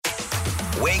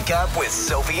Wake Up with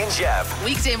Sophie and Jeff.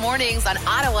 Weekday mornings on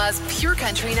Ottawa's Pure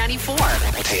Country 94.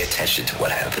 Pay attention to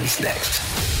what happens next.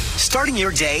 Starting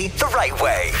your day the right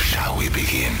way. Shall we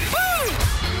begin?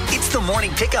 It's the morning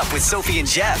pickup with Sophie and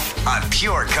Jeff on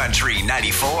Pure Country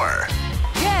 94.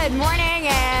 Good morning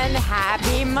and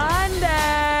happy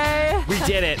Monday. We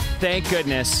did it. Thank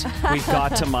goodness we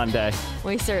got to Monday.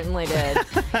 We certainly did.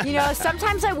 You know,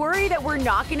 sometimes I worry that we're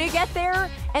not going to get there,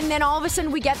 and then all of a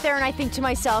sudden we get there and I think to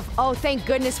myself, oh, thank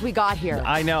goodness we got here.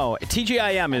 I know.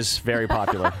 TGIM is very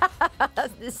popular.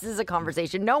 This is a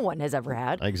conversation no one has ever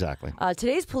had. Exactly.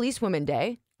 Today's Policewomen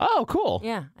Day. Oh, cool.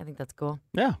 Yeah, I think that's cool.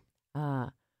 Yeah.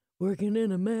 Working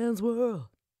in a man's world.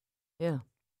 Yeah.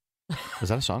 Is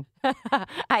that a song?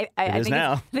 I is think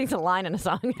now. I think it's a line in a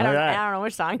song. I don't know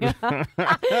which song.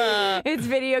 It's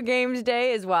Video Games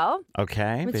Day as well.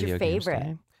 Okay. What's your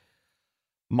favorite?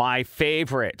 My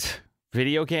favorite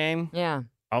video game Yeah,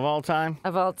 of all time?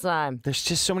 of all time. There's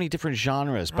just so many different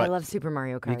genres, I but love Super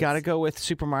Mario Kart. you got to go with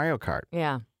Super Mario Kart.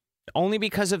 Yeah. Only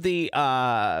because of the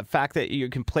fact that you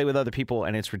can play with other people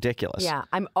and it's ridiculous. Yeah,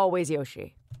 I'm always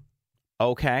Yoshi.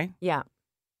 Okay. Yeah.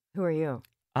 Who are you?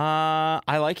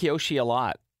 I like Yoshi a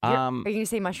lot. Are you going to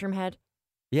say Mushroom Head?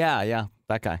 Yeah,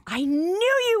 that guy. I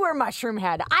knew you were Mushroom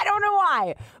Head. I don't know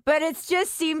why, but it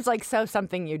just seems like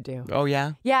something you do. Oh,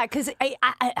 yeah? Yeah, because I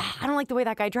don't like the way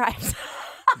that guy drives.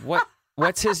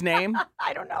 What's his name?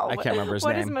 I don't know. I can't remember his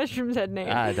What name. is Mushroom's head name?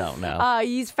 I don't know.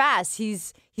 He's fast.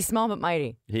 He's small but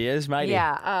mighty. He is mighty.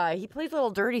 Yeah. He plays a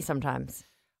little dirty sometimes.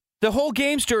 The whole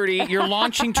game's dirty. You're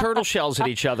launching turtle shells at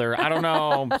each other. I don't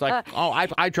know. It's like,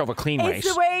 I drove a clean race.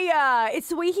 It's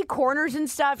the way he corners and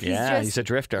stuff. He's a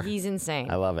drifter. He's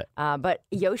insane. I love it. But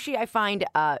Yoshi, I find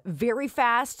very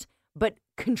fast but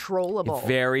controllable.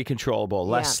 Very controllable.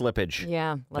 Less slippage.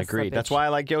 Yeah, less Agreed. slippage. That's why I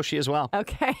like Yoshi as well.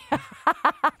 Okay.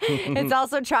 It's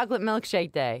also Chocolate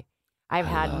Milkshake Day.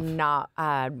 I've not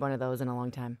had one of those in a long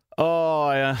time. Oh,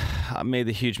 I made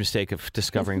the huge mistake of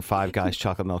discovering Five Guys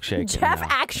chocolate milkshake. Jeff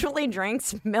actually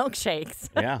drinks milkshakes.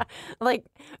 Yeah. Like,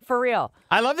 for real.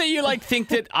 I love that you think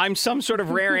that I'm some sort of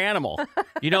rare animal.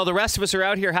 You know, the rest of us are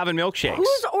out here having milkshakes.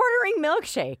 Who's ordering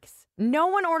milkshakes? No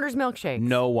one orders milkshakes.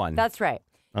 No one. That's right.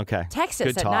 Okay. Text us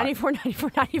Good at talk.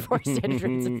 949494 standard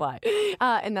rate supply.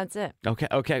 And that's it.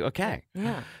 Okay.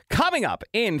 Yeah. Coming up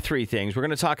in three things, we're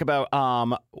going to talk about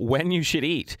when you should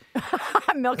eat.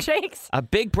 Milkshakes? A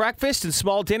big breakfast and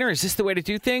small dinner. Is this the way to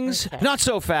do things? Okay. Not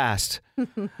so fast.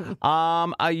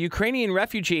 A Ukrainian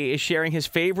refugee is sharing his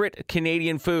favorite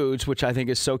Canadian foods, which I think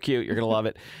is so cute. You're going to love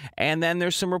it. And then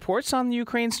there's some reports on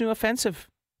Ukraine's new offensive.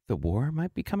 The war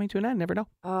might be coming to an end. Never know.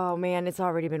 Oh, man, it's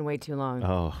already been way too long.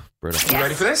 Oh, brutal. You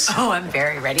ready for this? Oh, I'm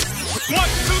very ready.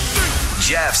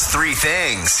 Jeff's three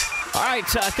things. All right,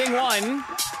 thing one.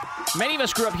 Many of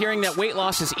us grew up hearing that weight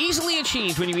loss is easily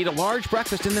achieved when you eat a large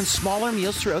breakfast and then smaller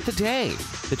meals throughout the day.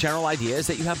 The general idea is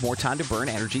that you have more time to burn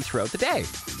energy throughout the day.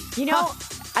 You know,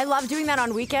 I love doing that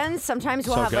on weekends. Sometimes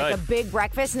we'll So have like a good. big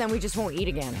breakfast and then we just won't eat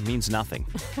again. It means nothing.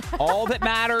 All that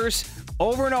matters,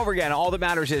 over and over again, all that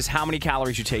matters is how many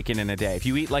calories you take in a day. If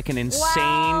you eat like an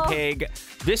insane pig,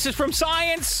 this is from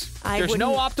science. There's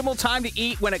no optimal time to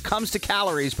eat when it comes to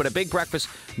calories, but a big breakfast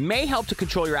may help to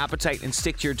control your appetite and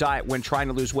stick to your diet when trying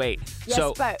to lose weight. Yes,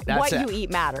 so but that's what it. you eat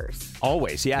matters.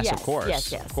 Always, yes, of course.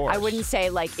 Yes. Of course. I wouldn't say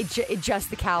like it just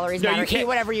the calories No, matter. you can't. Eat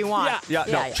whatever you want.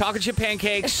 No. Chocolate chip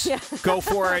pancakes. Go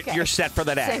for it. Okay. You're set for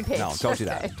the day. Same page. No, don't do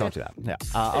that. Don't do that.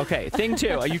 Yeah. Okay. Thing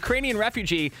two. A Ukrainian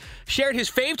refugee shared his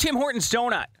fave Tim Hortons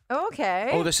donut. Okay.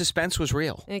 Oh, the suspense was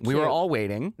real. Cute. We were all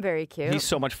waiting. Very cute. He's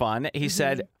so much fun. He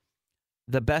said,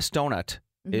 the best donut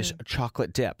is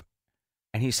chocolate dip.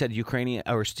 And he said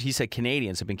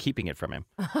Canadians have been keeping it from him.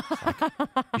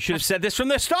 You should have said this from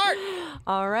the start.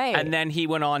 All right. And then he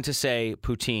went on to say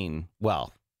poutine.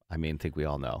 Well, I think we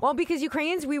all know. Well, because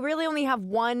Ukrainians, we really only have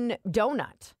one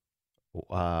donut.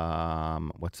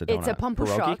 What's the donut? It's a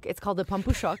pampushok. It's called a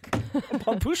pampushok.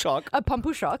 Pampushok? A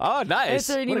pampushok. Oh, nice. It's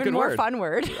an What a even good more word. fun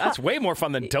word. That's way more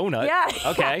fun than donut. Yeah.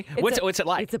 Okay. Yeah. What's it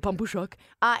like? It's a pampushok.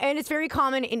 And it's very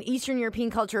common in Eastern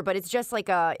European culture, but it's just like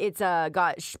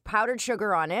got powdered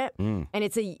sugar on it. And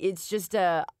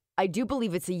I do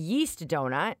believe it's a yeast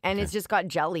donut, and it's just got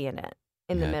jelly in it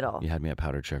in the middle. You had me at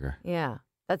powdered sugar. Yeah.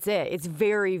 That's it. It's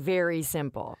very, very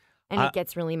simple. And it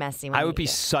gets really messy when I you would be eat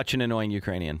it. such an annoying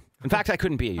Ukrainian. In fact, I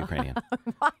couldn't be a Ukrainian.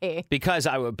 Why? Because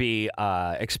I would be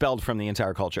expelled from the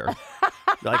entire culture.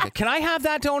 Like, can I have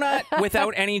that donut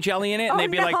without any jelly in it? And they'd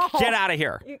be like, get out of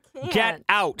here. You can't. Get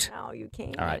out. No, you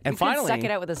can't. All right. You And could finally, suck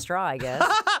it out with a straw, I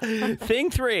guess. Thing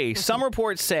 3. Some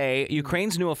reports say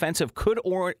Ukraine's new offensive could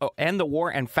end the war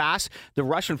and fast. The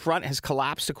Russian front has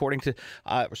collapsed, according to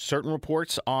certain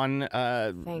reports on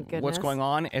what's going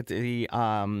on at the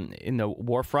in the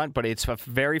war front. But it's a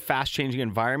very fast-changing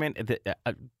environment.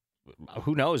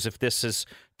 Who knows if this has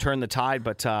turned the tide?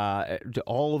 But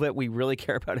all that we really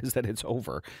care about is that it's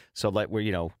over. So that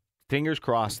we're, fingers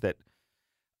crossed that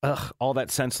all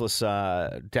that senseless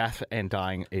death and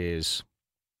dying is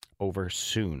over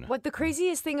soon. What the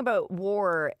craziest thing about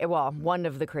war, well, one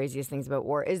of the craziest things about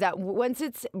war is that once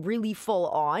it's really full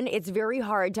on, it's very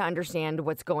hard to understand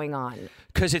what's going on.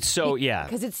 Because it's so,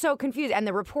 Because it's so confused. And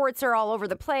the reports are all over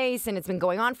the place and it's been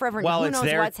going on forever. And who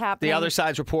knows what's happening. The other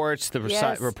side's reports,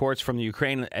 reports from the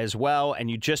Ukraine as well. And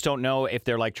you just don't know if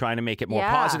they're like trying to make it more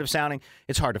positive sounding.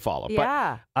 It's hard to follow.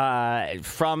 Yeah. But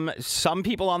from some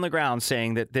people on the ground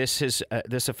saying that this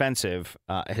offensive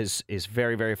is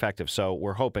very, very effective. So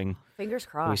we're hoping. Fingers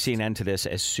crossed. We see an end to this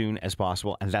as soon as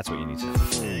possible, and that's what you need to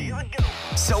do.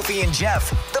 Sophie and Jeff,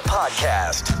 the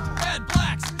podcast. Red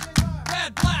Blacks,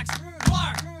 Red Blacks,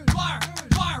 Red Blacks.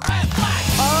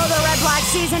 Oh, the Red Black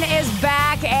season is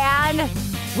back, and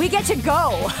we get to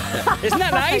go. Isn't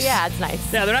that nice? Yeah, it's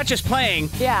nice. Yeah, they're not just playing.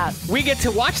 Yeah. We get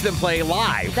to watch them play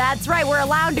live. That's right. We're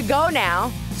allowed to go now.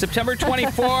 September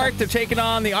 24th, they're taking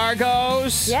on the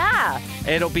Argos. Yeah.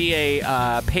 It'll be a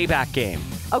payback game.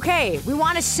 Okay, we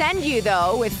want to send you,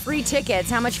 though, with free tickets.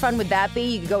 How much fun would that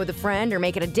be? You could go with a friend or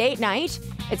make it a date night.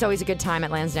 It's always a good time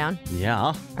at Lansdowne. Yeah.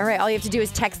 All right, all you have to do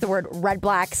is text the word Red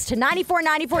Blacks to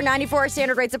 949494.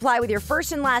 Standard rates apply with your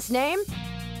first and last name,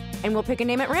 and we'll pick a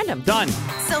name at random. Done.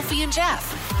 Sophie and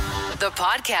Jeff, the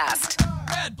podcast.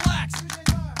 Red Blacks,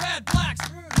 Red Blacks,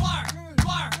 Red Blacks.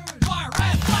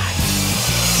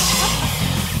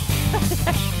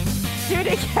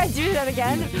 Do that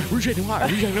again. Rouge Noir.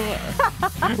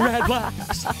 Red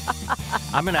Blacks.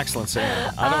 I'm an excellent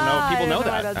singer. I don't know if people know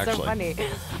that, That's actually. so funny.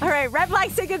 All right, Red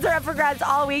Blacks tickets are up for grabs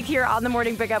all week here on the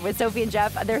Morning Pickup with Sophie and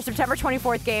Jeff. Their September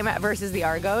 24th game versus the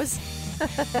Argos.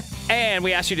 And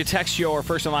we asked you to text your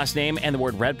first and last name and the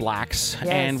word Red Blacks. Yes.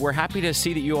 And we're happy to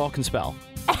see that you all can spell.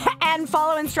 And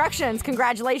follow instructions.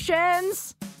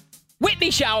 Congratulations.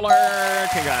 Whitney Schauler.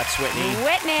 Congrats, Whitney.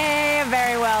 Whitney,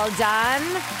 very well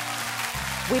done.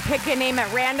 We pick a name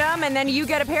at random, and then you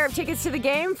get a pair of tickets to the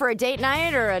game for a date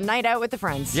night or a night out with the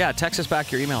friends. Yeah, text us back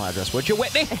your email address, would you,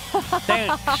 Whitney?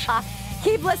 Thanks.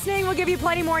 Keep listening. We'll give you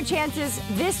plenty more chances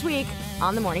this week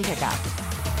on the Morning Pickup.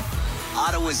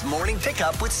 Ottawa's Morning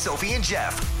Pickup with Sophie and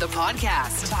Jeff. The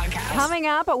podcast. Coming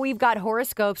up, we've got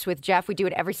horoscopes with Jeff. We do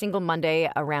it every single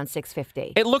Monday around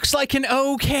 6:50. It looks like an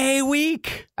okay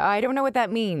week. I don't know what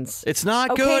that means. It's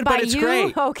not okay good, by but it's you?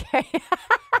 great. Okay.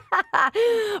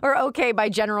 Or okay by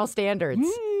general standards.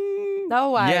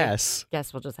 No, I Yes.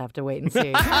 guess we'll just have to wait and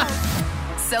see.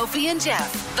 Sophie and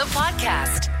Jeff, the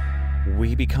podcast.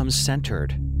 We become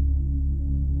centered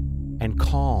and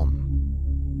calm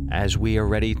as we are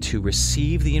ready to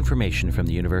receive the information from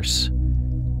the universe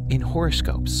in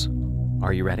horoscopes.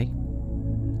 Are you ready?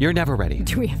 You're never ready.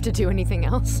 Do we have to do anything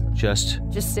else? Just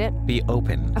sit? be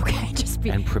open. Okay, just be...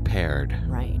 And prepared.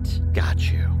 Right.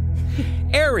 Got you.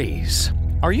 Aries,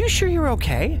 are you sure you're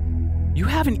okay? You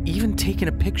haven't even taken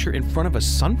a picture in front of a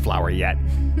sunflower yet.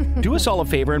 Do us all a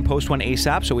favor and post one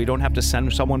ASAP so we don't have to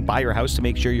send someone by your house to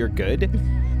make sure you're good.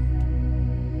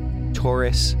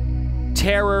 Taurus,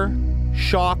 terror,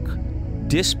 shock,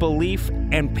 disbelief,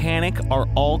 and panic are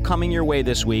all coming your way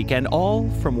this week, and all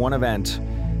from one event,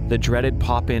 the dreaded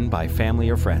pop-in by family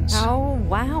or friends. Oh,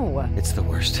 wow. It's the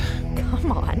worst.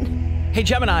 Come on. Hey,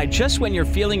 Gemini, just when you're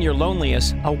feeling your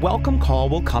loneliest, a welcome call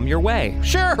will come your way.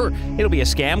 Sure, it'll be a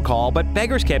scam call, but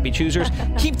beggars can't be choosers.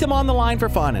 Keep them on the line for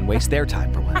fun and waste their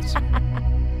time for once.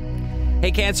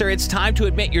 Hey, Cancer, it's time to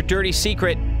admit your dirty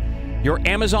secret. Your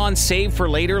Amazon Save for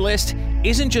Later list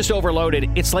isn't just overloaded.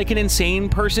 It's like an insane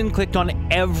person clicked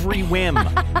on every whim. Do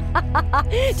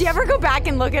you ever go back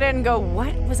and look at it and go,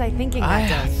 what was I thinking that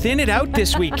day? Thin it out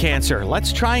this week, Cancer.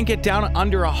 Let's try and get down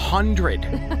under 100.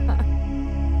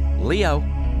 Leo,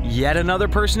 yet another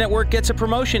person at work gets a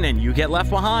promotion and you get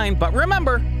left behind. But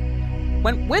remember,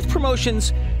 with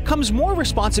promotions comes more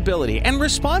responsibility. And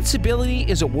responsibility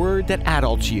is a word that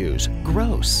adults use.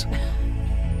 Gross.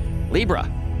 Libra,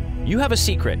 you have a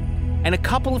secret, and a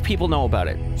couple of people know about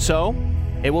it. So,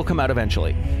 it will come out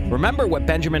eventually. Remember what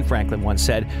Benjamin Franklin once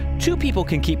said, 2 people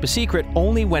can keep a secret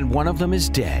only when one of them is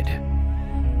dead.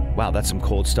 Wow, that's some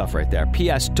cold stuff right there.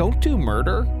 P.S. Don't do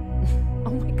murder. Oh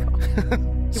my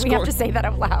God. Do we have to say that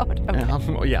out loud?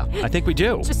 Okay. Yeah, I think we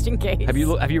do. Just in case. Have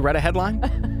you read a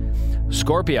headline?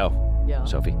 Scorpio. Yeah.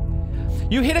 Sophie.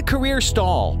 You hit a career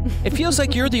stall. It feels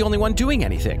like you're the only one doing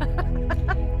anything.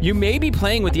 You may be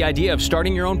playing with the idea of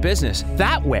starting your own business.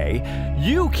 That way,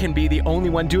 you can be the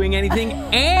only one doing anything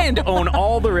and own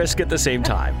all the risk at the same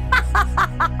time.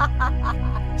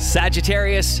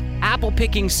 Sagittarius, apple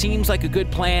picking seems like a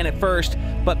good plan at first,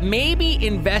 but maybe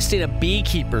invest in a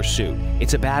beekeeper suit.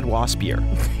 It's a bad wasp year.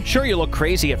 Sure, you look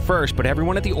crazy at first, but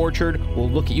everyone at the orchard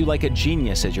will look at you like a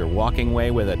genius as you're walking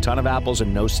away with a ton of apples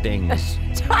and no stings.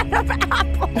 Ton of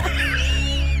apples.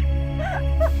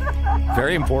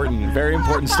 Very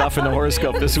important stuff in the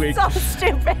horoscope this week. So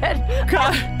stupid.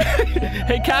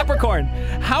 Hey, Capricorn,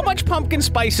 how much pumpkin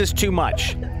spice is too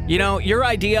much? You know, your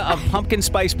idea of pumpkin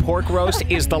spice pork roast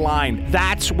is the line.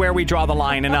 That's where we draw the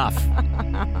line. Enough.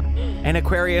 And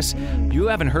Aquarius, you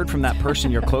haven't heard from that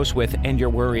person you're close with and you're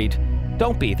worried.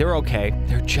 Don't be. They're okay.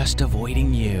 They're just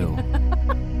avoiding you.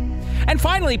 And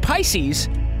finally, Pisces,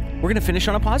 we're going to finish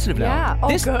on a positive note. Yeah.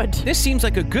 Oh, good. This seems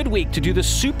like a good week to do the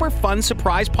super fun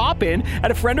surprise pop-in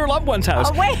at a friend or loved one's house.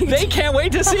 Oh, wait. They can't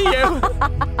wait to see you.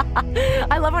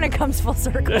 I love when it comes full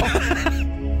circle.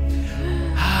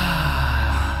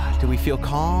 Do we feel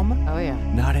calm? Oh, yeah.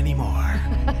 Not anymore.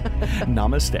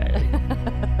 Namaste.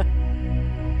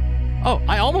 Oh,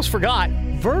 I almost forgot.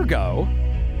 Virgo,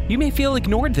 you may feel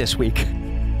ignored this week.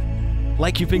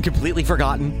 Like you've been completely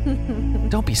forgotten.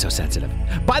 Don't be so sensitive.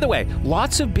 By the way,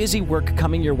 lots of busy work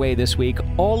coming your way this week.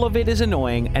 All of it is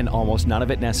annoying and almost none of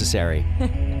it necessary.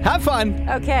 Have fun.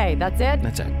 Okay, that's it?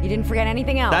 That's it. You didn't forget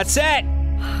anything else? That's it.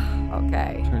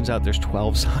 Okay. Turns out there's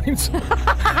 12 signs.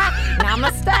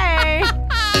 Namaste.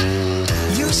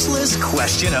 Useless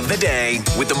question of the day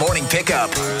with the morning pickup.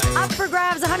 Up for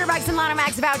grabs, $100 in Lotto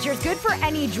Max vouchers. Good for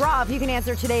any draw if you can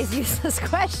answer today's useless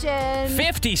question.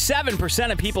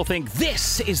 57% of people think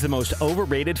this is the most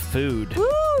overrated food.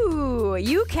 Ooh,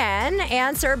 you can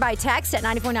answer by text at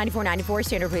 949494,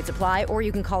 standard rate supply, or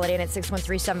you can call it in at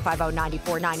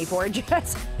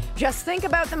 613-750-9494. Just think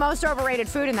about the most overrated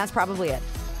food, and that's probably it.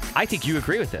 I think you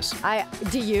agree with this.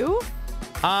 Do you?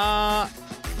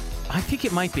 I think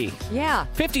it might be. Yeah.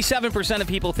 57% of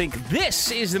people think this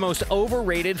is the most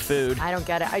overrated food. I don't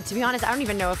get it. To be honest, I don't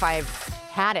even know if I've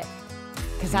had it,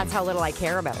 because that's how little I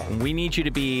care about it. We need you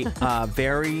to be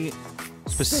very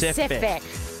specific.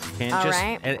 Can't All just,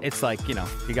 right. It's like, you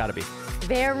got to be.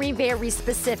 Very, very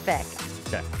specific.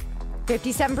 Okay.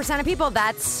 57% of people,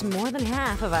 that's more than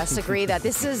half of us, agree that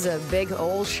this is a big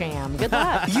old sham. Good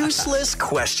luck. Useless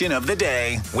question of the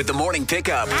day with the morning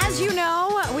pickup. As you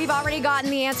know, we've already gotten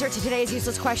the answer to today's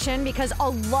useless question because a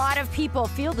lot of people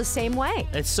feel the same way.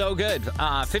 It's so good.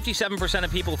 57%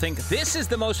 of people think this is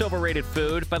the most overrated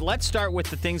food, but let's start with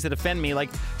the things that offend me, like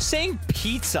saying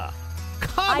pizza.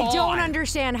 Come on. I don't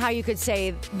understand how you could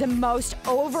say the most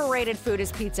overrated food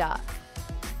is pizza.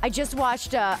 I just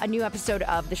watched a new episode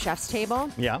of The Chef's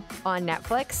Table on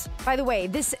Netflix. By the way,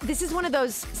 this is one of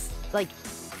those like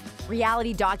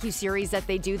reality docuseries that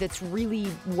they do that's really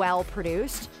well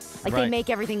produced. Like they make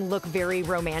everything look very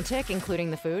romantic, including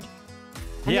the food.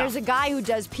 And there's a guy who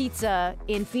does pizza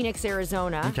in Phoenix,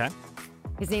 Arizona. Okay.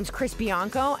 His name's Chris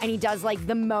Bianco, and he does like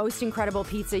the most incredible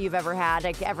pizza you've ever had,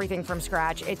 like everything from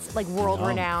scratch. It's like world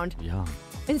renowned. Yeah.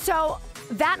 And so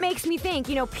that makes me think,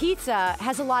 pizza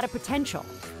has a lot of potential.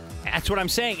 That's what I'm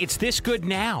saying. It's this good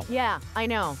now. Yeah, I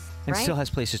know. And right? still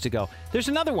has places to go. There's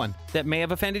another one that may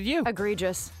have offended you.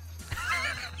 Egregious.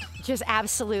 Just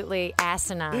absolutely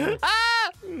asinine.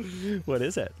 What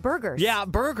is it? Burgers. Yeah,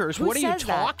 burgers. Who what are you says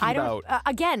that? talking about?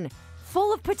 Again,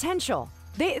 full of potential.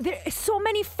 There's so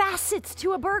many facets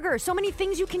to a burger, so many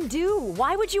things you can do.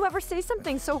 Why would you ever say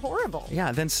something so horrible?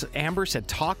 Yeah, then Amber said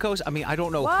tacos. I mean, I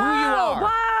don't know Whoa, who you are.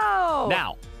 Whoa!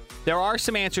 Now, there are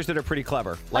some answers that are pretty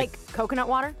clever. Like coconut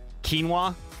water?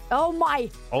 Quinoa. Oh, my.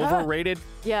 Overrated.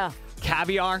 Yeah.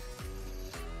 Caviar.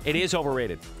 It is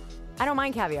overrated. I don't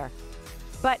mind caviar.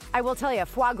 But I will tell you,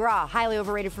 foie gras, highly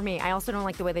overrated for me. I also don't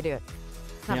like the way they do it.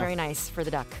 It's not very nice for the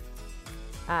duck.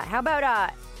 How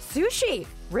about sushi?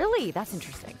 Really? That's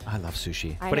interesting. I love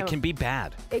sushi, I but know. It can be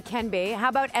bad. It can be. How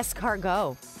about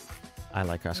escargot? I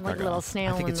like escargot. Like a little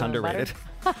snail I think in it's the underrated.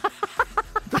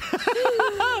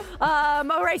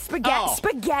 All right, spaghetti.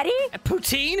 Spaghetti?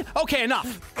 Poutine? Okay,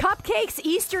 enough. Cupcakes,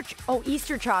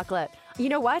 Easter chocolate. You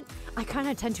know what? I kind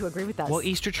of tend to agree with that. Well,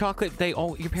 Easter chocolate,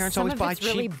 your parents Some always of buy it's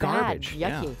cheap really bad, garbage.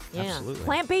 yucky. Yeah. Absolutely.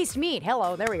 Plant-based meat.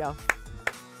 Hello, there we go.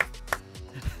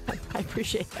 I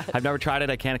appreciate that. I've never tried it.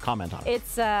 I can't comment on it.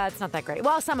 It's not that great.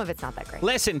 Well, some of it's not that great.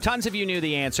 Listen, tons of you knew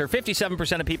the answer.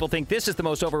 57% of people think this is the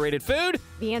most overrated food.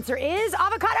 The answer is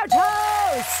avocado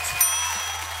toast.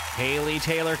 Haley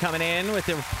Taylor coming in with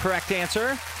the correct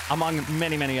answer, among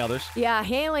many, many others. Yeah,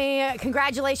 Haley,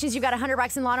 congratulations. You got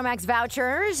 $100 in Lotto Max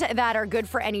vouchers that are good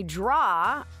for any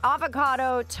draw.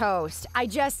 Avocado toast.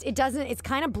 It's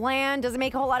kind of bland, doesn't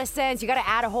make a whole lot of sense. You got to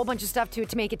add a whole bunch of stuff to it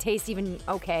to make it taste even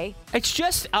okay. It's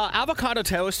just, avocado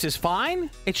toast is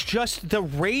fine. It's just the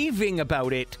raving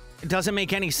about it doesn't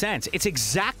make any sense. It's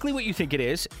exactly what you think it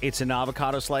is. It's an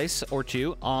avocado slice or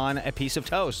two on a piece of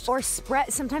toast. Or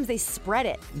spread. Sometimes they spread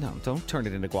it. No, don't turn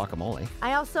it into guacamole.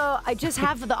 I just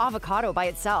have the avocado by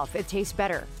itself. It tastes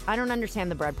better. I don't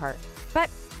understand the bread part. But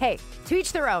hey, to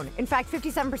each their own. In fact,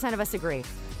 57% of us agree.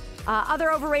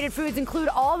 Other overrated foods include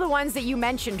all the ones that you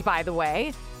mentioned, by the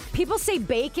way. People say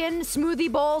bacon,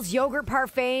 smoothie bowls, yogurt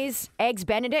parfaits, eggs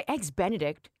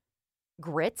Benedict,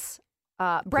 grits.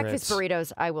 Breakfast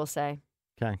burritos, I will say.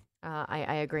 Okay.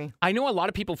 I agree. I know a lot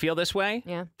of people feel this way.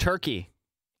 Yeah. Turkey.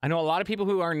 I know a lot of people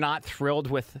who are not thrilled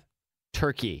with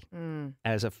turkey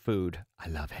as a food. I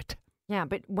love it. Yeah,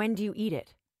 but when do you eat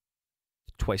it?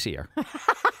 Twice a year.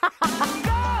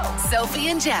 Sophie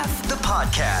and Jeff. The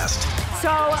podcast.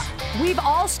 So we've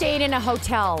all stayed in a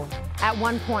hotel at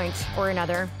one point or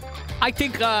another. I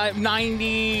think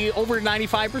over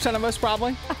 95% of us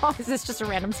probably. Oh, is this just a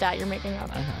random stat you're making up?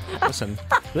 Listen,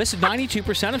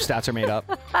 92% of stats are made up.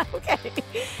 Okay.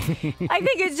 I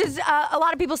think it's just a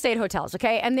lot of people stay at hotels,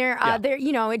 okay? And they're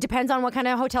it depends on what kind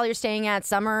of hotel you're staying at.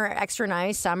 Some are extra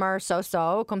nice, some are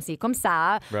so-so, comme ci, comme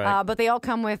ça. Right. But they all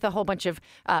come with a whole bunch of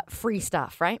free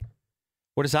stuff, right?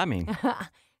 What does that mean?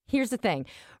 Here's the thing.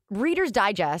 Reader's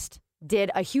Digest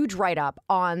did a huge write-up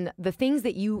on the things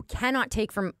that you cannot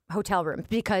take from hotel rooms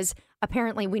because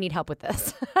apparently we need help with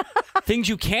this. Things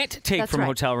you can't take from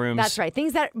hotel rooms. That's right.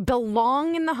 Things that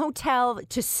belong in the hotel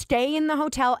to stay in the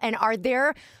hotel and are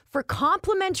there for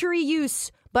complimentary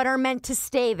use but are meant to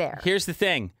stay there. Here's the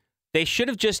thing. They should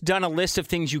have just done a list of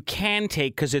things you can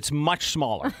take because it's much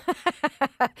smaller.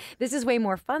 This is way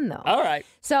more fun, though. All right.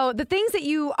 So the things that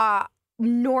you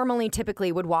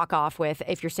typically would walk off with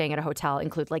if you're staying at a hotel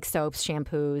include like soaps,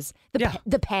 shampoos,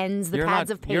 the pens, the pads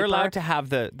of paper. You're allowed to have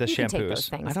the you shampoos. Can take those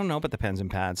things. I don't know about the pens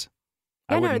and pads.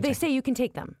 No, they say you can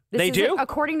take them. They do?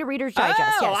 According to Reader's Digest.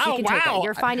 Yes, you can take that.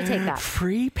 You're fine to take that.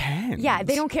 Free pens. Yeah,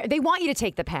 they don't care. They want you to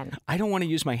take the pen. I don't want to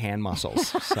use my hand muscles.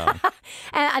 So.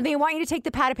 And they want you to take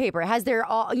the pad of paper. It has their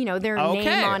name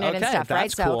on it and stuff, right?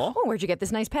 That's cool. So, where'd you get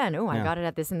this nice pen? Oh, I got it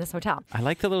at this hotel. I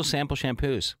like the little sample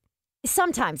shampoos.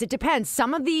 Sometimes. It depends.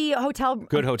 Some of the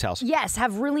good hotels. Yes,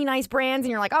 have really nice brands,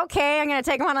 and you're like, okay, I'm going to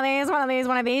take one of these.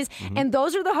 Mm-hmm. And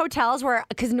those are the hotels where,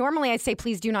 because normally I'd say,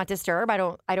 please do not disturb. I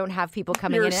don't have people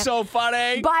coming in. You're so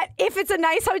funny. But if it's a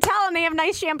nice hotel and they have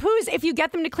nice shampoos, if you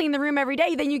get them to clean the room every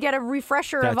day, then you get a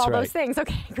refresher of all those things.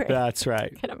 Okay, great. That's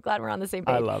right. Good, I'm glad we're on the same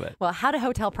page. I love it. Well, how to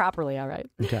hotel properly, all right.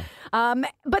 Okay.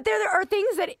 But there are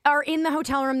things that are in the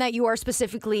hotel room that you are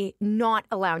specifically not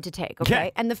allowed to take,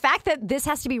 okay? And the fact that this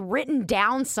has to be written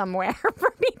down somewhere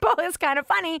for people is kind of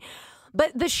funny.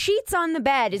 But the sheets on the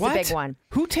bed is a big one.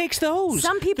 Who takes those?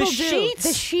 Some people do. Sheets?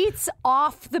 The sheets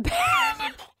off the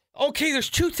bed. Okay, there's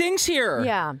two things here.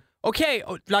 Yeah. Okay,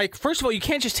 like, first of all, you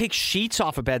can't just take sheets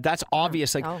off a bed. That's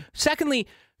obvious. Secondly,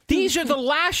 these are the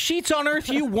last sheets on earth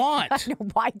you want.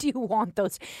 Why do you want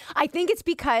those? I think it's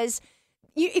because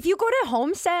if you go to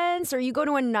HomeSense or you go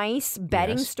to a nice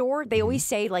bedding store, they always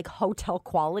say like hotel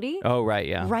quality. Oh, right,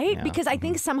 yeah. Right? Yeah. Because I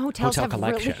think some hotels hotel have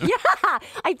collection.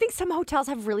 I think some hotels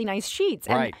have really nice sheets.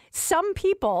 And right. Some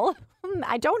people,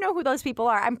 I don't know who those people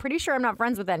are. I'm pretty sure I'm not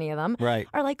friends with any of them. Right.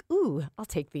 Are like, ooh, I'll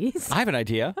take these. I have an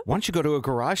idea. Why don't you go to a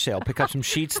garage sale, pick up some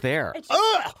sheets there?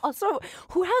 Also,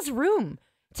 who has room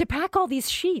to pack all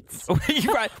these sheets?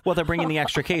 Right. Well, they're bringing the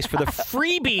extra case for the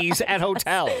freebies at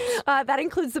hotels. That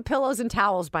includes the pillows and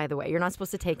towels, by the way. You're not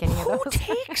supposed to take any of those. Who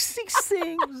takes these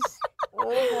things? Oh,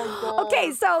 my God.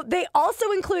 Okay, so they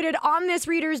also included on this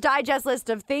Reader's Digest list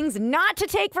of things not to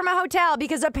take from a hotel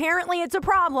because apparently it's a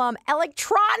problem.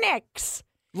 Electronics.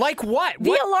 Like what?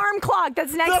 The alarm clock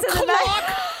that's next to the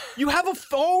clock? You have a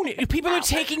phone. People are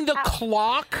taking the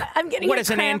clock. I'm getting What, it's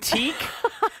an antique?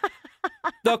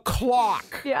 The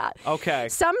clock. Yeah. Okay.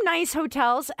 Some nice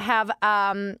hotels have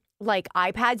like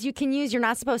iPads you can use. You're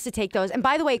not supposed to take those. And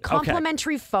by the way,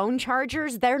 complimentary phone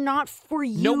chargers, they're not for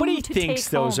you. Nobody to thinks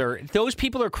take those home. those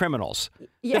people are criminals.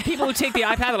 Yeah. The people who take the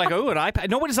iPad are like, oh, an iPad.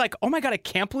 Nobody's like, oh my God, I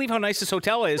can't believe how nice this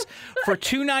hotel is. For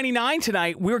 $2.99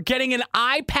 tonight, we're getting an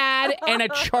iPad and a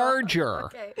charger.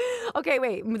 Okay,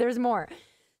 wait, there's more.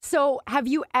 So have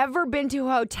you ever been to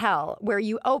a hotel where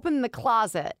you open the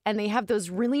closet and they have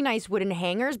those really nice wooden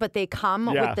hangers, but they come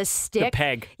with the stick? The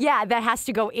peg. Yeah, that has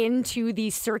to go into the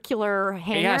circular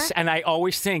hanger. Yes, and I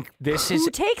always think Who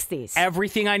takes these?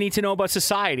 Everything I need to know about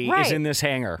society is in this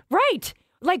hanger. Right.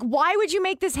 Like, why would you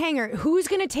make this hanger? Who's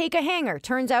going to take a hanger?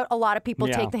 Turns out a lot of people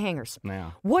take the hangers.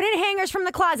 Yeah. Wooden hangers from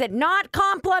the closet, not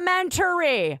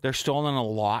complimentary. They're stolen a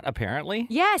lot, apparently.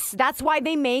 Yes, that's why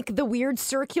they make the weird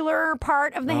circular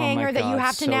part of the hanger that you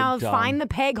have to now find the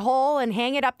peg hole and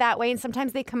hang it up that way. And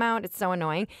sometimes they come out. It's so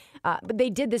annoying. But they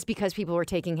did this because people were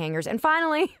taking hangers. And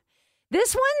finally,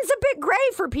 this one's a bit gray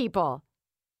for people.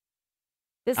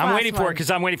 I'm waiting for it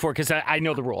because I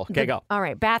know the rule. Okay, go. All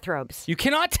right, bathrobes. You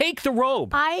cannot take the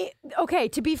robe. Okay,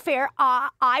 to be fair,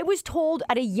 I was told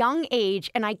at a young age,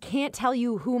 and I can't tell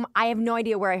you whom, I have no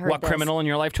idea where I heard What this. criminal in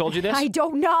your life told you this? I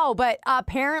don't know, but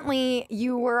apparently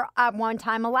you were at one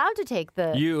time allowed to take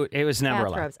It was never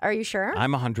bathrobes. allowed. Are you sure?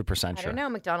 I'm 100% sure. I don't know.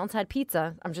 McDonald's had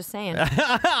pizza. I'm just saying.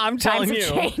 I'm telling Times you.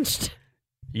 have changed.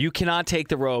 You cannot take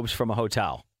the robes from a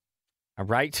hotel. All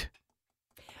right?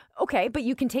 Okay, but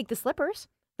you can take the slippers.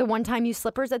 The one-time use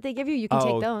slippers that they give you, you can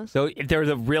take those. So they're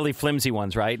the really flimsy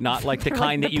ones, right? Not like the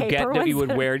kind that you get that you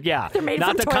would wear. Yeah, they're made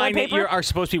not from the toilet kind paper. that are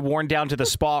supposed to be worn down to the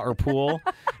spa or pool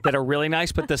that are really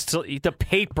nice, but the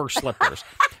paper slippers.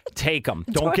 Take them.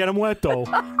 Don't get them wet though.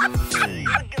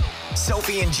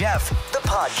 Sophie and Jeff, the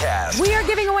podcast. We are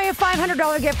giving away a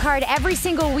 $500 gift card every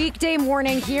single weekday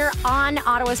morning here on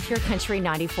Ottawa's Pure Country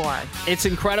 94. It's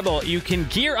incredible. You can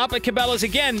gear up at Cabela's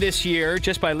again this year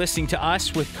just by listening to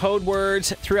us with code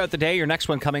words throughout the day. Your next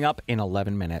one coming up in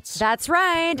 11 minutes. That's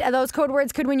right. Those code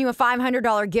words could win you a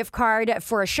 $500 gift card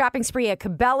for a shopping spree at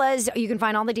Cabela's. You can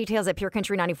find all the details at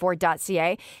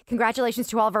purecountry94.ca. Congratulations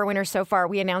to all of our winners so far.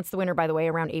 We announced the winner, by the way,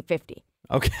 around 8:50.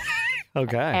 Okay.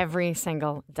 Okay. Every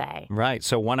single day. Right.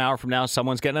 So 1 hour from now,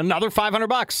 someone's getting another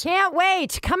 $500. Can't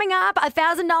wait. Coming up, a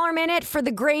 $1,000 minute for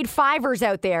the grade 5ers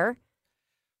out there.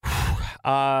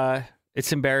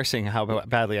 It's embarrassing how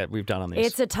badly we've done on these.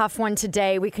 It's a tough one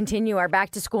today. We continue our back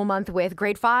to school month with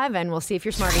grade 5, and we'll see if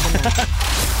you're smarter than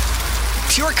that.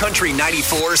 Pure Country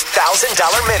 94's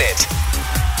 $1,000 minute.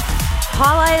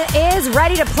 Paula is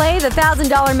ready to play the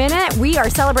 $1,000 minute. We are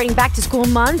celebrating back to school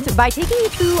month by taking you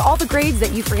through all the grades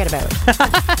that you forget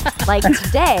about. Like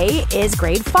today is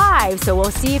grade 5, so we'll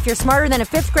see if you're smarter than a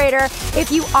 5th grader. If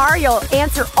you are, you'll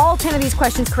answer all 10 of these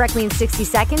questions correctly in 60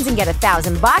 seconds and get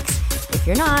 $1,000. If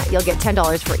you're not, you'll get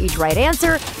 $10 for each right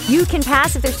answer. You can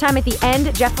pass if there's time at the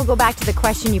end. Jeff will go back to the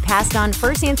question you passed on.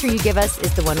 First answer you give us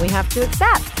is the one we have to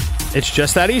accept. It's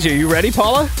just that easy. Are you ready,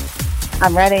 Paula?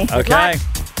 I'm ready. Okay.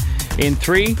 In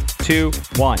 3, 2,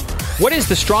 1. What is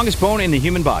the strongest bone in the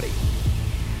human body?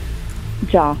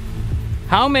 Jaw.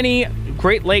 How many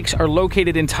Great Lakes are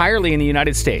located entirely in the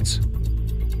United States?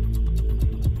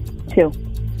 2.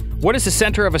 What is the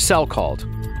center of a cell called?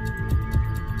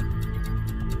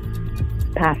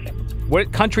 Pass.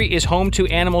 What country is home to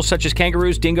animals such as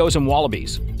kangaroos, dingoes, and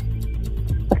wallabies?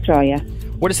 Australia.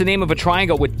 What is the name of a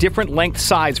triangle with different length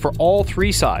sides for all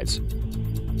 3 sides?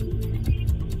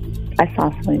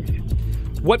 Isosceles.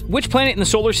 Which planet in the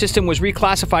solar system was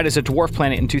reclassified as a dwarf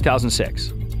planet in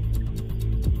 2006?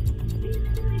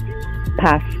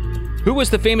 Pass. Who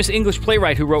was the famous English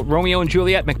playwright who wrote Romeo and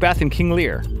Juliet, Macbeth, and King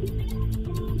Lear?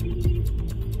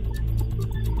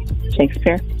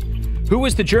 Shakespeare. Who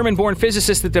was the German-born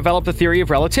physicist that developed the theory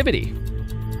of relativity?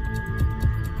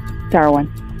 Darwin.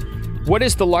 What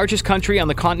is the largest country on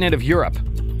the continent of Europe?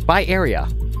 By area.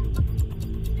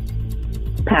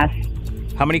 Pass.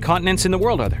 How many continents in the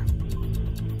world are there?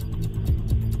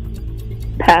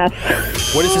 Pass.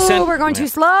 What is the center? Oh, we're going too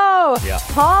slow. Yeah.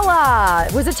 Paula,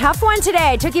 it was a tough one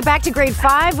today. Took you back to grade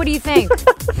 5. What do you think?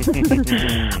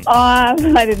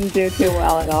 I didn't do too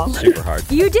well at all. Super hard.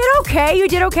 You did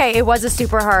okay. It was a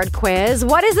super hard quiz.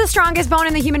 What is the strongest bone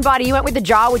in the human body? You went with the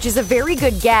jaw, which is a very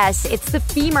good guess. It's the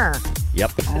femur. Yep.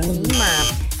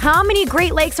 Femur. How many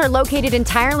Great Lakes are located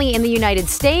entirely in the United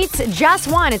States? Just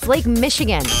one. It's Lake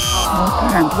Michigan.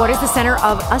 What is the center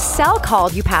of a cell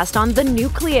called? You passed on the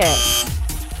nucleus.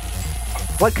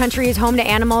 What country is home to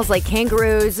animals like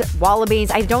kangaroos,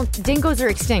 wallabies? Dingoes are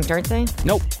extinct, aren't they?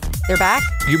 Nope. They're back?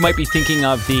 You might be thinking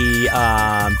of the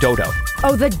dodo.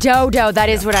 Oh, the dodo. That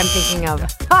is what I'm thinking of.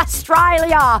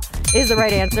 Australia is the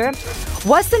right answer.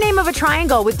 What's the name of a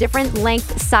triangle with different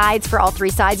length sides for all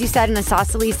three sides? You said an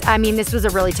isosceles. I mean, this was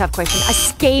a really tough question. A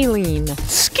scalene.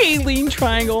 Scalene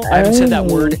triangle. I haven't said that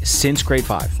word since grade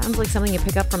 5. Sounds like something you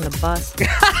pick up from the bus.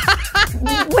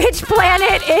 Which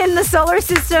planet in the solar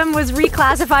system was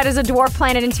reclassified as a dwarf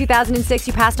planet in 2006?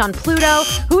 You passed on Pluto.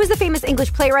 Who is the famous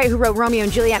English playwright who wrote Romeo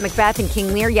and Juliet, Macbeth, and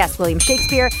King Lear? Yes, William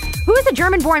Shakespeare. Who is the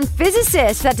German-born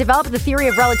physicist that developed the theory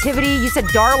of relativity? You said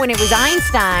Darwin. It was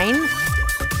Einstein.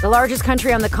 The largest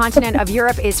country on the continent of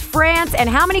Europe is France. And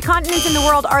how many continents in the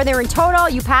world are there in total?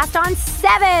 You passed on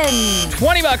 7.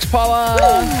 $20, Paula.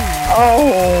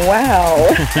 Oh, wow.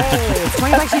 Hey, it's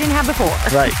 $20 you didn't have before.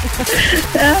 Right.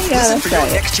 Listen for your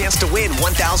next chance to win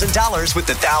 $1,000 with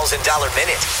the $1,000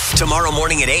 Minute. Tomorrow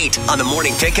morning at 8 on the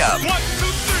Morning Pickup.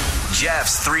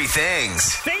 Jeff's 3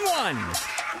 Things. Thing 1.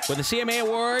 When the CCMA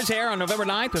Awards air on November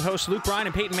 9th with hosts Luke Bryan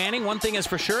and Peyton Manning, one thing is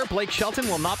for sure, Blake Shelton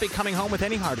will not be coming home with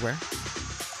any hardware.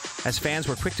 As fans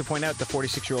were quick to point out, the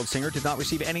 46-year-old singer did not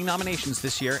receive any nominations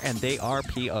this year, and they are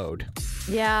PO'd.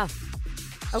 Yeah.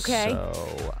 Okay.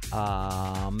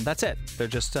 So, that's it. They're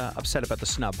just upset about the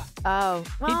snub. Oh.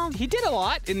 Well. He did a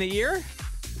lot in the year.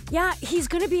 Yeah, he's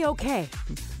going to be okay.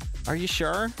 Are you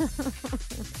sure? Are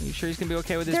you sure he's going to be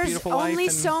okay with his beautiful wife? There's only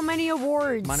so many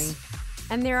awards. Money.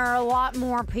 And there are a lot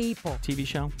more people. TV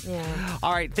show? Yeah.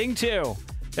 All right, thing 2.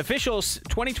 Official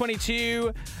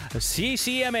 2022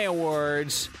 CCMA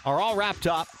Awards are all wrapped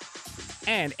up.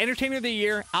 And Entertainer of the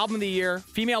Year, Album of the Year,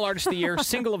 Female Artist of the Year,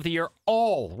 Single of the Year,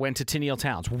 all went to Tenille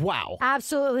Townes. Wow.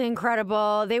 Absolutely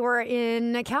incredible. They were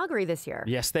in Calgary this year.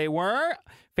 Yes, they were.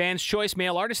 Fans' Choice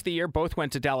Male Artist of the Year both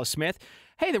went to Dallas Smith.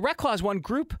 Hey, the Red Claws won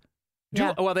group.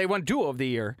 Yeah. Well, they won Duo of the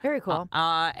Year. Very cool.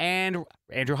 And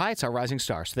Andrew Hyatt's our Rising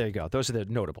Star. So there you go. Those are the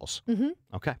notables. Mm-hmm.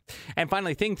 Okay. And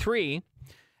finally, thing 3.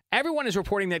 Everyone is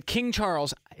reporting that King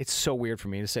Charles, it's so weird for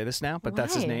me to say this now, but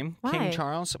that's his name. Why? King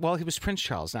Charles. Well, he was Prince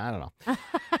Charles. I don't know.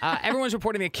 Everyone's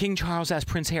reporting that King Charles asked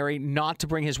Prince Harry not to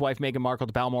bring his wife Meghan Markle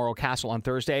to Balmoral Castle on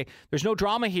Thursday. There's no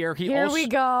drama here. Here we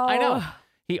go. I know.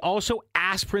 He also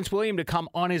asked Prince William to come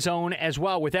on his own as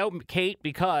well without Kate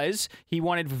because he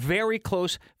wanted very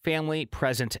close family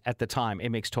present at the time.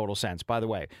 It makes total sense. By the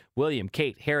way, William,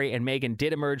 Kate, Harry, and Meghan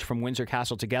did emerge from Windsor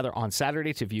Castle together on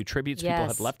Saturday to view tributes people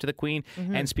had left to the Queen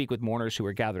and speak with mourners who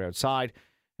were gathered outside.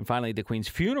 And finally, the Queen's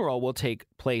funeral will take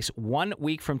place 1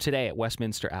 week from today at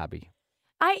Westminster Abbey.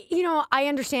 I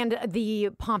understand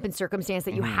the pomp and circumstance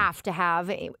that you have to have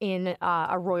in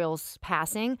a royal's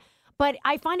passing. But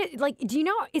I find it do you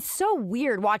know, it's so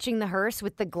weird watching the hearse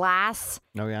with the glass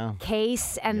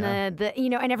case and the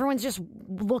and everyone's just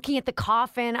looking at the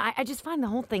coffin. I just find the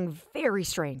whole thing very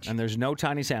strange. And there's no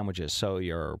tiny sandwiches, so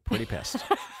you're pretty pissed.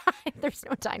 There's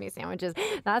no tiny sandwiches.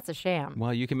 That's a sham.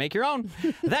 Well, you can make your own.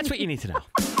 That's what you need to know.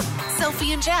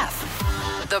 Sophie and Jeff,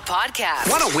 the podcast.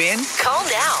 Want to win? Call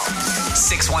now.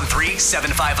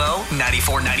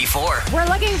 613-750-9494. We're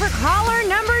looking for caller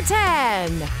number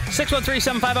 10.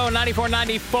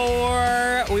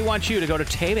 613-750-9494. We want you to go to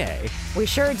Tay-Bay. We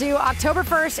sure do. October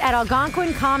 1st at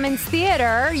Algonquin Commons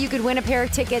Theater. You could win a pair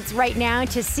of tickets right now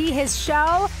to see his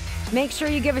show. Make sure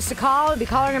you give us a call. It'll be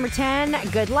caller number 10.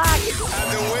 Good luck. And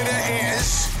the winner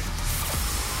is...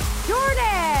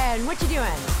 Jordan, what you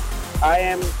doing? I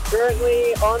am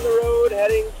currently on the road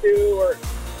heading to work.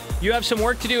 You have some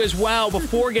work to do as well.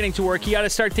 Before getting to work, you got to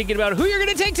start thinking about who you're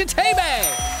going to take to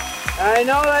Tay-Bay. I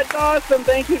know, that's awesome.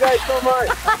 Thank you guys so much.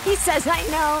 He says, I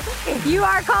know. You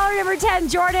are caller number 10,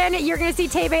 Jordan. You're going to see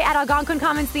Tay-Bay at Algonquin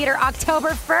Commons Theater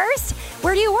October 1st.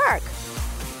 Where do you work?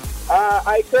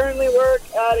 I currently work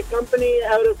at a company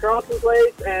out of Carlton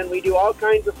Place, and we do all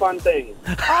kinds of fun things.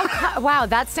 Wow,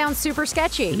 that sounds super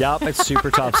sketchy. Yep, it's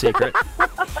super top secret.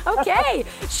 Okay.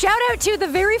 Shout out to the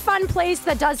very fun place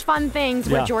that does fun things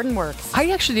where Jordan works. I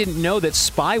actually didn't know that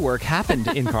spy work happened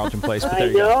in Carlton Place. But I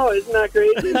know, isn't that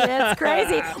crazy? That's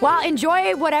crazy. Well,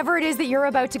 enjoy whatever it is that you're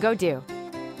about to go do.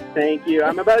 Thank you.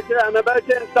 I'm about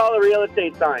to install a real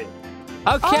estate sign. Okay.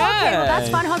 Oh, okay, well, that's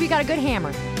fun. Hope you got a good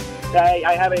hammer.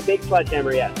 I have a big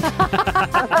sledgehammer, yes.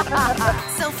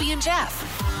 Sophie and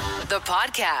Jeff, the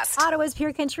podcast. Ottawa's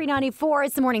Pure Country 94.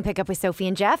 It's the morning pickup with Sophie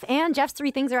and Jeff. And Jeff's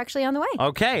 3 things are actually on the way.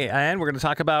 Okay, and we're going to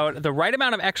talk about the right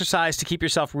amount of exercise to keep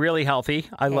yourself really healthy.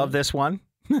 I love this one.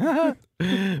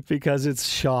 Because it's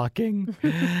shocking.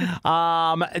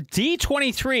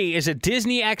 D23 is a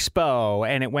Disney Expo,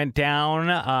 and it went down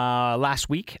last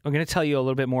week. I'm going to tell you a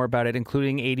little bit more about it,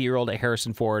 including 80-year-old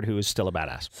Harrison Ford, who is still a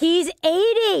badass. He's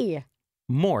 80.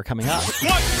 More coming up.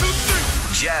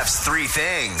 Jeff's 3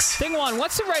 things. Thing 1,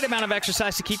 what's the right amount of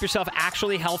exercise to keep yourself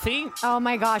actually healthy? Oh,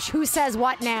 my gosh. Who says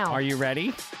what now? Are you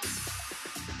ready?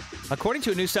 According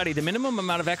to a new study, the minimum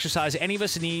amount of exercise any of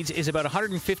us needs is about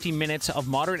 150 minutes of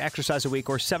moderate exercise a week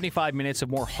or 75 minutes of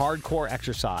more hardcore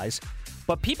exercise.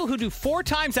 But people who do 4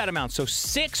 times that amount, so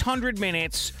 600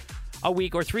 minutes a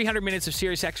week or 300 minutes of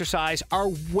serious exercise, are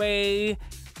way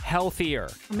healthier.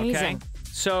 Amazing. Okay?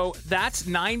 So that's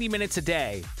 90 minutes a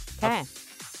day. Okay.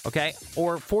 Okay?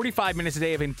 Or 45 minutes a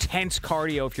day of intense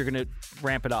cardio if you're going to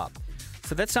ramp it up.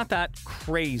 So that's not that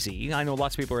crazy. I know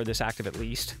lots of people are this active at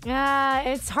least. Yeah,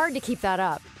 it's hard to keep that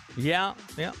up. Yeah.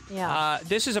 Yeah.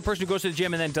 This is a person who goes to the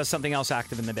gym and then does something else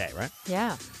active in the day, right?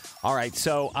 Yeah. All right.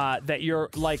 So that you're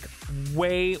like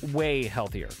way, way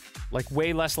healthier. Like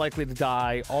way less likely to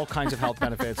die. All kinds of health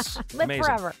benefits. Live Amazing.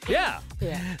 forever. Yeah.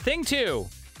 Yeah. Thing 2.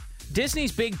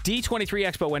 Disney's big D23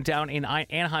 Expo went down in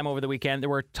Anaheim over the weekend. There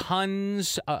were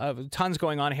tons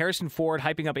going on. Harrison Ford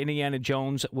hyping up Indiana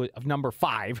Jones of number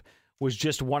 5 was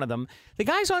just one of them. The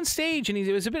guy's on stage, and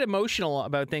he was a bit emotional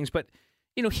about things, but,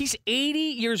 you know, he's 80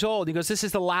 years old. He goes, this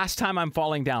is the last time I'm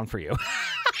falling down for you.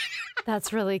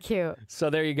 That's really cute.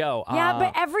 So there you go. Yeah,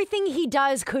 but everything he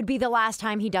does could be the last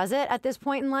time he does it at this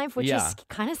point in life, which is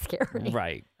kind of scary.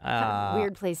 Right.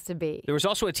 Weird place to be. There was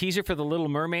also a teaser for The Little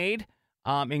Mermaid,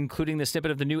 including the snippet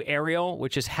of the new Ariel,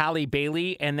 which is Halle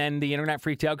Bailey, and then the internet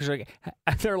freaked out because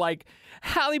they're like,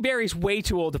 Halle Berry's way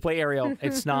too old to play Ariel.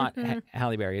 It's not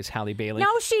Halle Berry, it's Halle Bailey.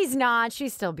 No, she's not.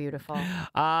 She's still beautiful.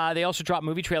 They also dropped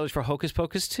movie trailers for Hocus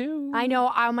Pocus 2. I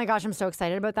know. Oh my gosh, I'm so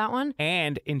excited about that one.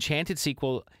 And Enchanted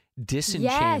sequel,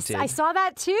 Disenchanted. Yes, I saw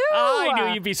that too. I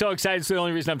knew you'd be so excited. It's the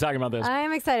only reason I'm talking about this. I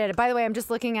am excited. By the way, I'm just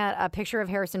looking at a picture of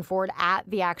Harrison Ford at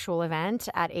the actual event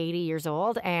at 80 years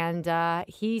old, and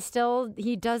he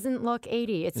doesn't look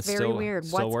 80. It's very still, weird.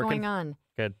 Still What's working? going on?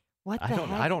 Good. What the heck?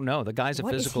 I don't know. The guy's a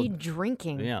what physical. What is he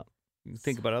drinking? Yeah. You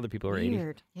think about other people who are 80.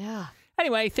 Weird. Yeah.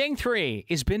 Anyway, thing 3.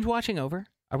 Is binge watching over?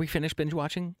 Are we finished binge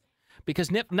watching? Because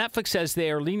Netflix says they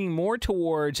are leaning more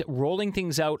towards rolling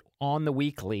things out on the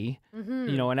weekly,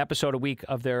 an episode a week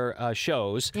of their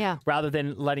shows, rather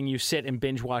than letting you sit and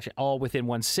binge watch it all within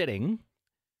one sitting.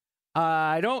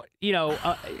 The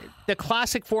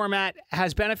classic format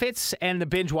has benefits and the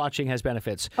binge watching has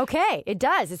benefits. Okay, it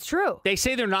does. It's true. They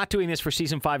say they're not doing this for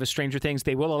season 5 of Stranger Things.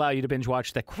 They will allow you to binge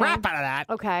watch the crap out of that.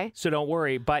 Okay. So don't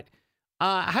worry. But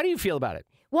how do you feel about it?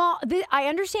 Well, I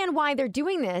understand why they're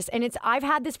doing this, and I've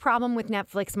had this problem with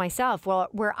Netflix myself,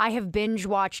 where I have binge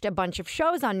watched a bunch of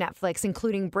shows on Netflix,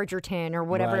 including Bridgerton or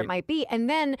whatever it might be, and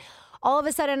then all of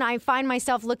a sudden I find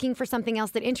myself looking for something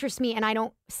else that interests me, and I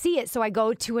don't see it, so I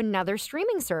go to another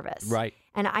streaming service. Right.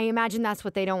 And I imagine that's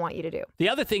what they don't want you to do. The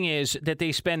other thing is that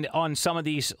they spend on some of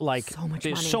these,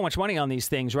 so much money on these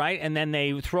things, right? And then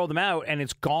they throw them out, and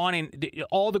it's gone, and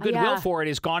all the goodwill for it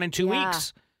is gone in 2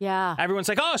 weeks. Yeah. Everyone's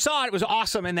like, oh, I saw it. It was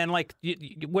awesome. And then,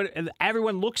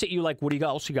 everyone looks at you like, what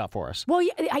else you got for us? Well,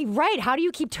 right. How do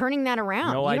you keep turning that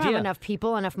around? No you idea. don't have enough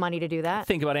people, enough money to do that.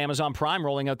 Think about Amazon Prime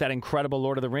rolling out that incredible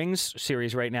Lord of the Rings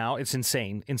series right now. It's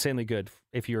insanely good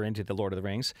if you're into the Lord of the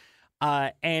Rings.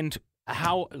 And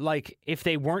how, if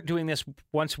they weren't doing this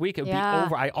once a week, it would be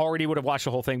over. I already would have watched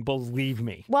the whole thing, believe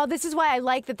me. Well, this is why I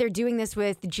like that they're doing this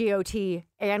with GOT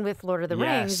and with Lord of the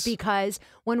Rings, because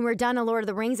when we're done a Lord of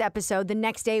the Rings episode, the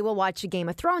next day we'll watch a Game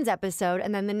of Thrones episode,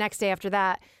 and then the next day after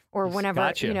that, or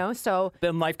whenever, so.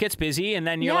 Then life gets busy, and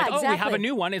then you're we have a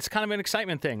new one. It's kind of an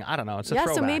excitement thing. I don't know. It's a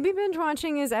throwback. So maybe binge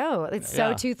watching is out. It's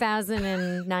so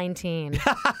 2019.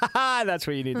 That's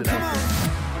what you need to know.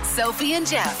 Sophie and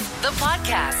Jeff, the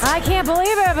podcast. I can't believe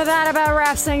it, but that about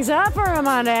wraps things up for a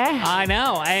Monday. I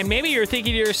know. And maybe you're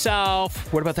thinking to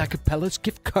yourself, what about that Cabela's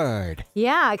gift card?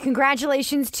 Yeah,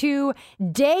 congratulations to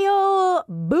Dale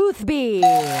Boothby.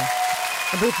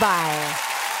 Boothby.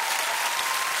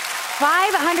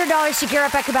 $500 to gear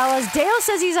up at Cabela's. Dale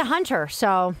says he's a hunter,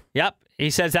 so. Yep. He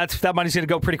says that money's going to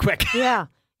go pretty quick. Yeah.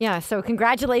 Yeah, so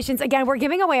congratulations. Again, we're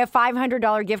giving away a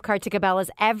 $500 gift card to Cabela's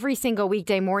every single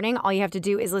weekday morning. All you have to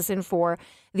do is listen for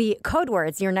the code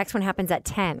words. Your next one happens at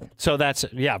 10. So that's,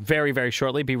 very, very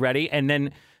shortly. Be ready. And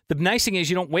then the nice thing is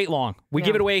you don't wait long. We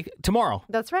give it away tomorrow.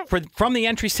 That's right. From the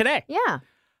entries today. Yeah.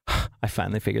 I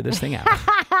finally figured this thing out.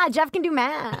 Jeff can do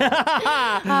math.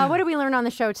 What did we learn on the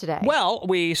show today? Well,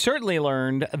 we certainly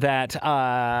learned that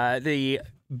the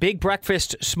big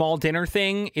breakfast, small dinner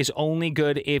thing is only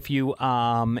good if you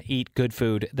eat good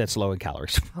food that's low in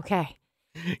calories. Okay.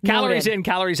 Calories in,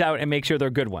 calories out, and make sure they're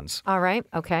good ones. All right.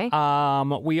 Okay.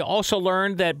 We also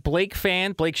learned that Blake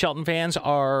Shelton fans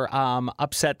are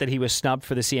upset that he was snubbed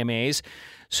for the CMAs.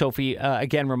 Sophie,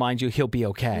 again, reminds you he'll be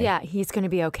okay. Yeah, he's going to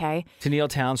be okay. Tennille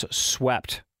Townes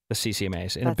swept the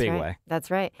CCMAs in a big way.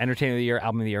 That's right. Entertainer of the Year,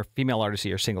 Album of the Year, Female Artist of the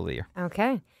Year, Single of the Year.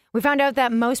 Okay. We found out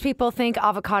that most people think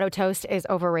avocado toast is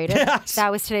overrated. Yes.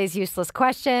 That was today's useless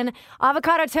question.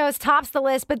 Avocado toast tops the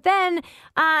list, but then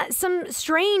some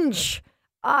strange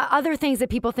other things that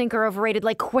people think are overrated,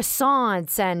 like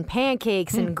croissants and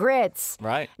pancakes and grits.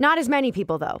 Right. Not as many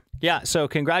people, though. Yeah, so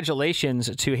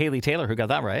congratulations to Haley Taylor, who got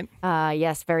that right.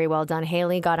 Yes, very well done.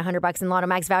 Haley got $100 in Lotto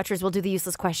Max vouchers. We'll do the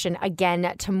useless question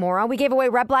again tomorrow. We gave away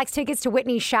Red Blacks tickets to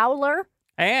Whitney Schauler.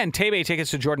 And Tay-Bay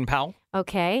tickets to Jordan Powell.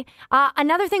 Okay.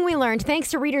 Another thing we learned, thanks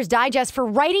to Reader's Digest for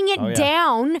writing it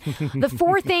down, the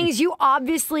 4 things you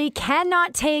obviously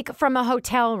cannot take from a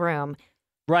hotel room.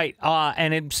 Right.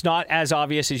 And it's not as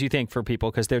obvious as you think for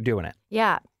people because they're doing it.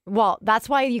 Yeah. Well, that's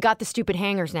why you got the stupid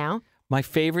hangers now. My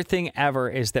favorite thing ever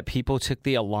is that people took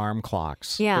the alarm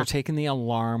clocks. Yeah. They're taking the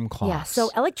alarm clocks. Yeah.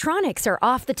 So electronics are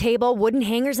off the table, wooden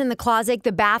hangers in the closet,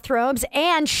 the bathrobes,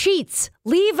 and sheets.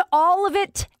 Leave all of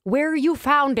it where you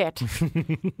found it.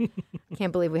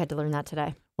 Can't believe we had to learn that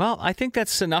today. Well, I think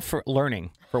that's enough for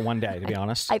learning for one day, to be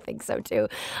honest. I think so, too.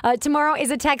 Tomorrow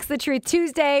is a Text the Truth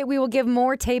Tuesday. We will give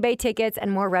more Tay-Bay tickets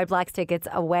and more Red Blacks tickets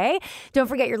away. Don't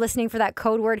forget you're listening for that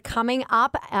code word coming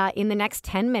up in the next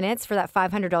 10 minutes for that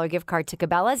 $500 gift card to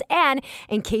Cabela's. And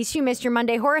in case you missed your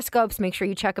Monday horoscopes, make sure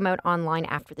you check them out online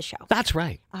after the show. That's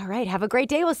right. All right. Have a great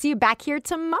day. We'll see you back here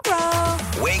tomorrow.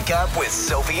 Wake up with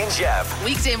Sophie and Jeff.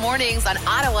 Weekday mornings on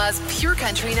Ottawa's Pure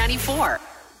Country 94.